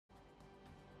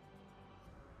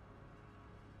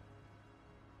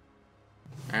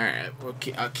Alright,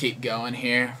 I'll keep going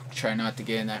here. Try not to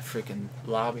get in that freaking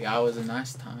lobby. I was a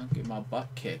nice time. Get my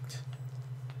butt kicked.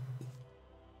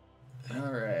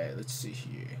 Alright, let's see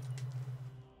here.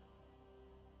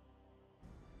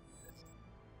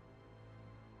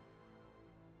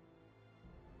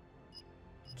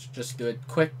 Let's just do a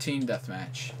quick team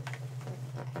deathmatch.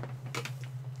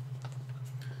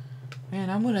 Man,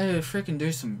 I'm gonna freaking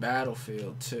do some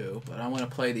Battlefield too, but I want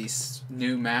to play these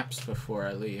new maps before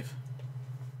I leave.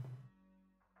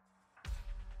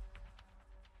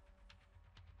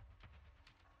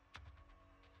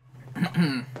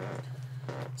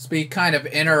 It's be kind of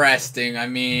interesting. I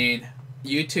mean,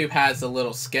 YouTube has a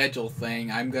little schedule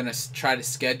thing. I'm gonna try to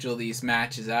schedule these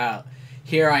matches out.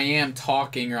 Here I am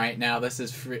talking right now. This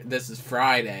is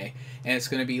Friday, and it's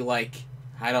gonna be like,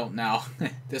 I don't know.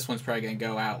 This one's probably gonna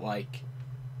go out like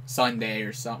Sunday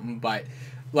or something, but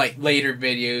like later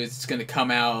videos, it's gonna come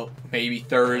out maybe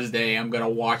Thursday. I'm gonna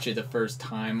watch it the first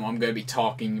time. I'm gonna be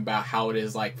talking about how it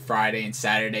is like Friday and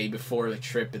Saturday before the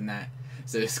trip and that.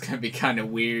 So it's gonna be kind of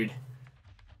weird,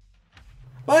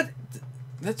 but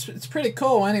it's pretty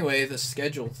cool anyway. The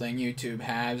schedule thing YouTube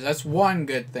has, that's one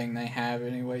good thing they have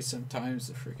anyway. Sometimes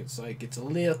the it's like it's a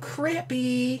little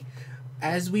crappy,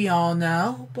 as we all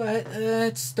know, but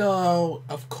it's still,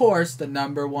 of course, the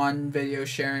 #1 video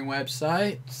sharing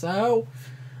website. So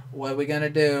what are we gonna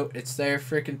do? It's their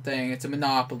freaking thing. It's a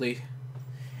monopoly.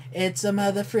 It's a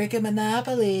motherfreaking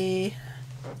monopoly.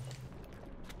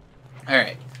 All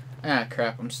right. Ah,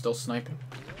 crap, I'm still sniping.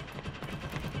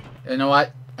 You know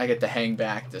what? I get to hang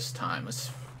back this time.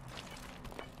 Let's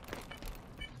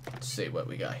see what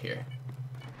we got here.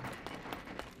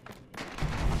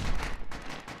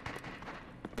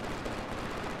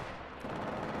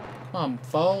 Come on,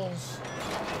 falls.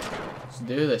 Let's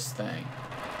do this thing.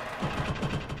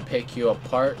 Pick you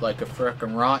apart like a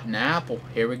frickin' rotten apple.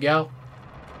 Here we go.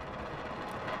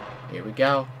 Here we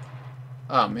go.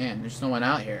 Oh, man, there's no one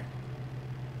out here.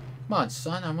 Come on,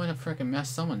 son, I'm gonna freaking mess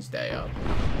someone's day up.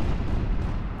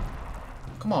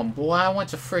 Come on, boy, I want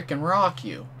to freaking rock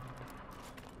you.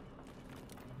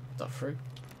 What the frick?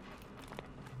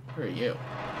 Who are you?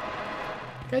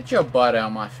 Get your butt out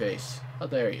of my face. How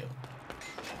dare you?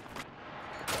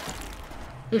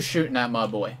 Who's shooting at my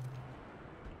boy?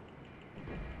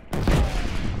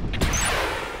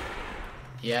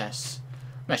 Yes.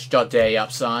 Messed your day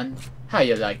up, son. How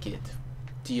you like it?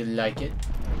 Do you like it?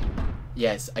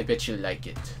 Yes, I bet you like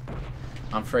it.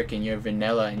 I'm freaking your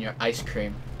vanilla and your ice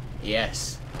cream.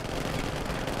 Yes.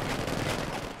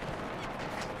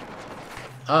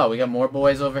 Oh, we got more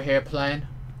boys over here playing.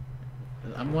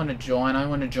 I want to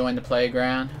join the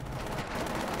playground.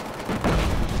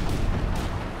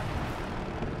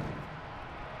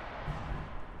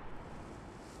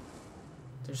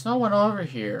 There's no one over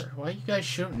here. Why are you guys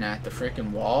shooting at the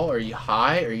freaking wall? Are you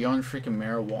high? Are you on freaking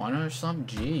marijuana or something?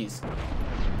 Jeez.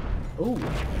 Ooh.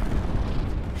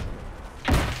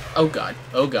 Oh god.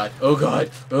 Oh god. Oh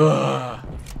god. Ugh.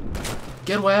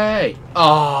 Get away.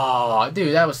 Oh,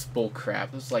 dude, that was bull crap.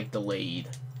 It was like delayed.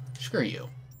 Screw you.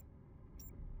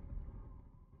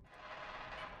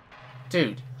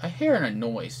 Dude, I hear a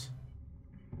noise.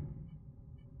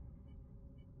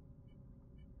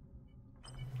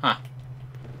 Huh.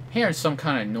 Hearing some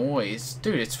kind of noise.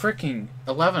 Dude, it's freaking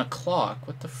 11 o'clock.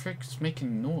 What the frick's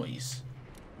making noise?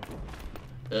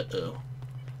 Uh-oh.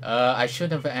 I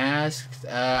shouldn't have asked.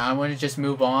 I'm gonna just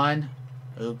move on.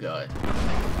 Oh, God.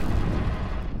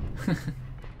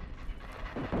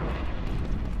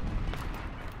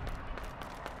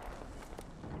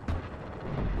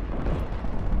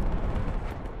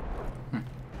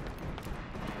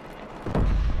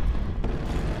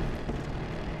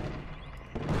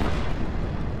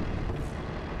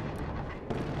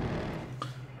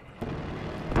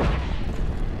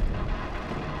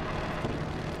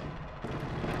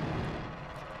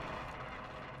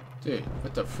 Dude,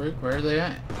 what the frick? Where are they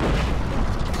at?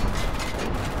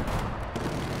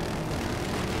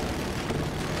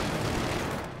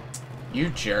 You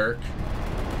jerk.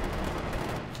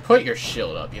 Put your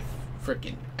shield up, you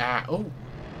freaking oh.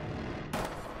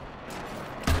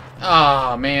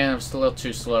 Ah, man, I'm still a little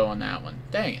too slow on that one.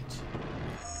 Dang it.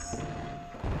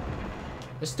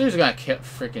 This dude's gonna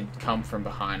freaking come from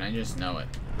behind, I just know it.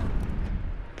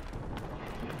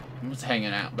 I'm just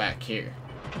hanging out back here.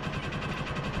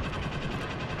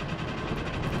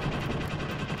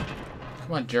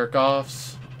 Come on,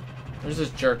 jerk-offs. Where's this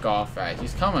jerk-off at?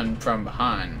 He's coming from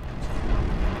behind.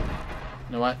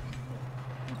 You know what?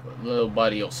 Little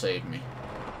buddy will save me.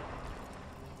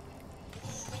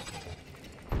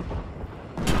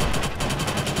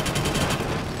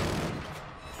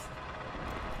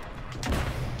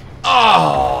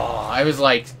 Oh! I was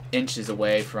like inches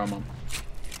away from him.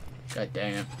 God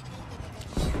dang it.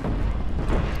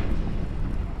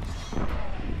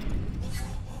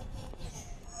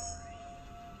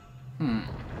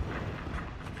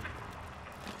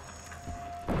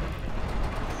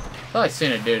 Thought I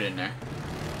seen a dude in there.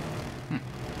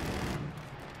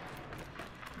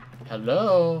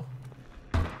 Hello?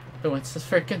 Who wants this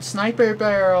freaking sniper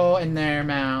barrel in their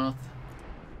mouth?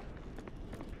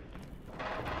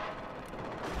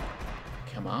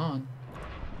 Come on.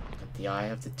 Got the eye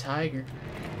of the tiger.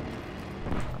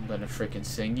 I'm gonna freaking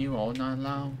sing you all night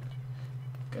long.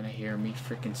 Gonna hear me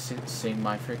freaking sing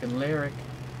my freaking lyric.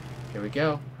 Here we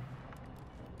go.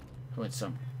 Who wants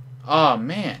some? Oh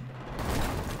man.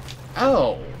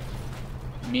 Oh.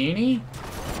 Meanie?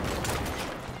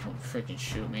 Don't freaking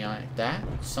shoot me like that,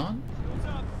 son.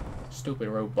 Stupid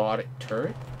robotic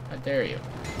turret. How dare you?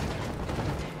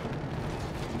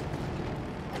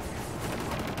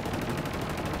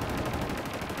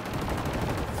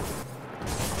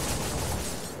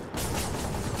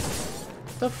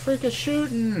 What the frick is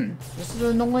shooting? This is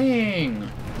annoying.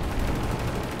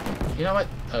 You know what?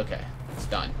 Okay, it's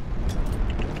done.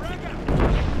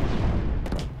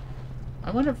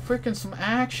 I wanted freaking some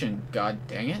action, god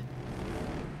dang it.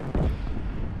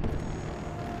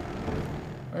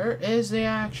 Where is the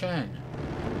action?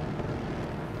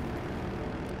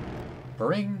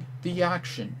 Bring the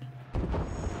action.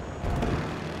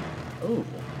 Ooh.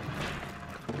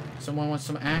 Someone wants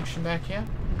some action back here?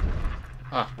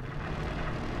 Ah.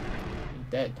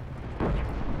 Dead.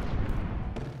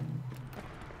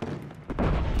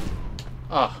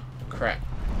 Oh, crap.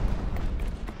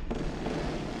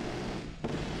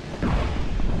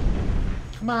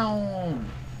 Come on.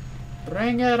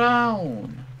 Bring it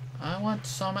on. I want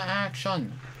some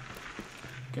action.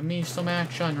 Give me some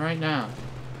action right now.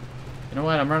 You know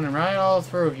what? I'm running right all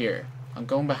through here. I'm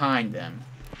going behind them.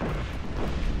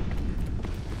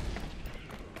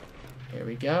 Here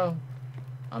we go.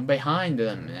 I'm behind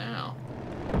them now.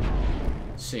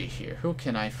 Let's see here. Who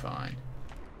can I find?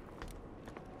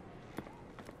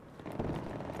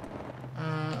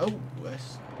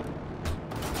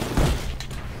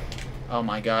 Oh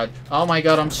my god. Oh my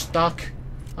god, I'm stuck.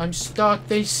 I'm stuck.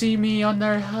 They see me on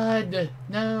their HUD.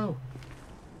 No.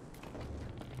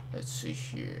 Let's see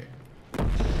here.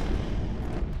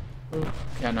 Who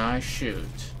can I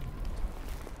shoot?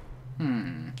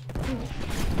 Come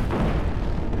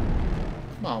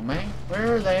on, man.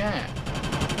 Where are they at?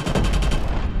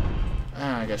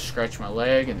 Ah, I gotta scratch my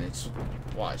leg and it's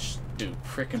watch dude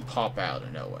freaking pop out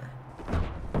of nowhere.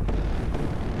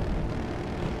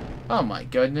 Oh my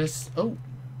goodness. Oh.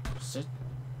 Is that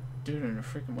dude in a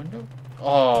freaking window?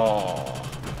 Oh.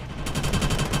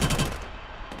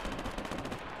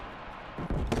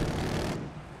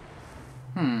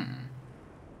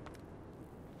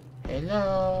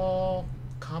 Hello.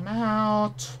 Come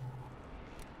out.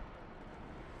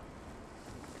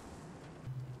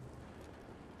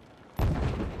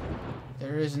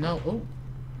 There is no... Oh.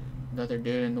 Another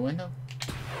dude in the window.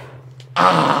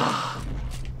 Ah!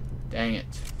 Dang it.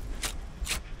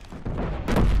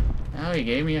 Now he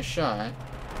gave me a shot.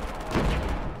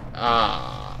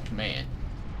 Ah, man.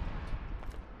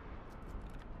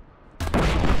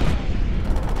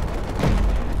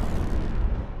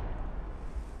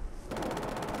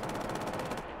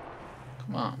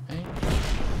 Come on, man.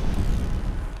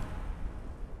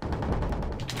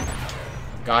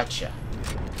 Gotcha.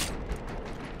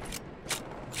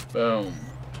 Boom.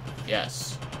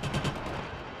 Yes.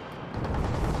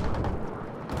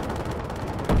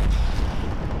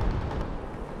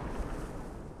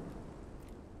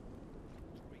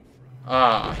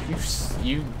 Ah,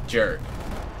 you jerk.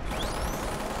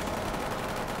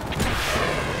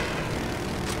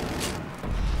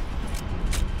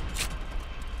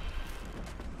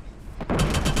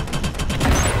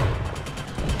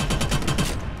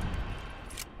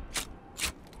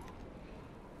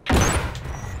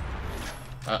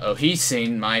 Uh-oh, he's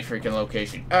seen my freaking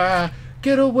location. Ah,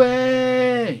 get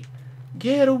away!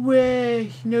 Get away!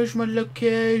 He knows my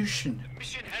location.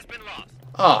 Mission has been lost.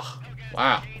 Oh,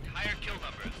 wow. Higher kill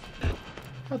numbers.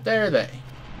 How dare they?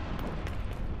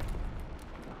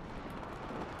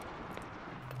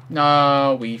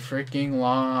 No, we freaking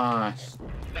lost.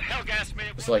 The Hellgas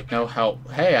minute. It's like no help.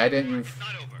 Hey, I didn't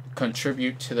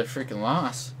contribute to the freaking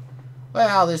loss.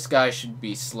 Well, this guy should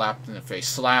be slapped in the face.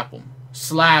 Slap him.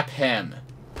 Slap him.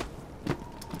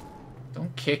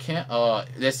 Don't kick him. Oh,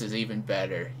 this is even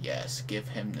better. Yes, give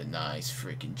him the nice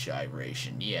freaking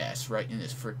gyration. Yes, right in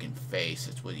his freaking face.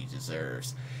 That's what he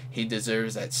deserves. He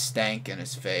deserves that stank in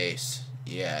his face.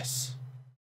 Yes.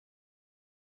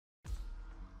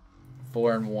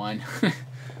 4-1.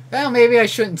 Well, maybe I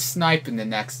shouldn't snipe in the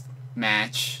next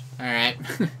match. Alright.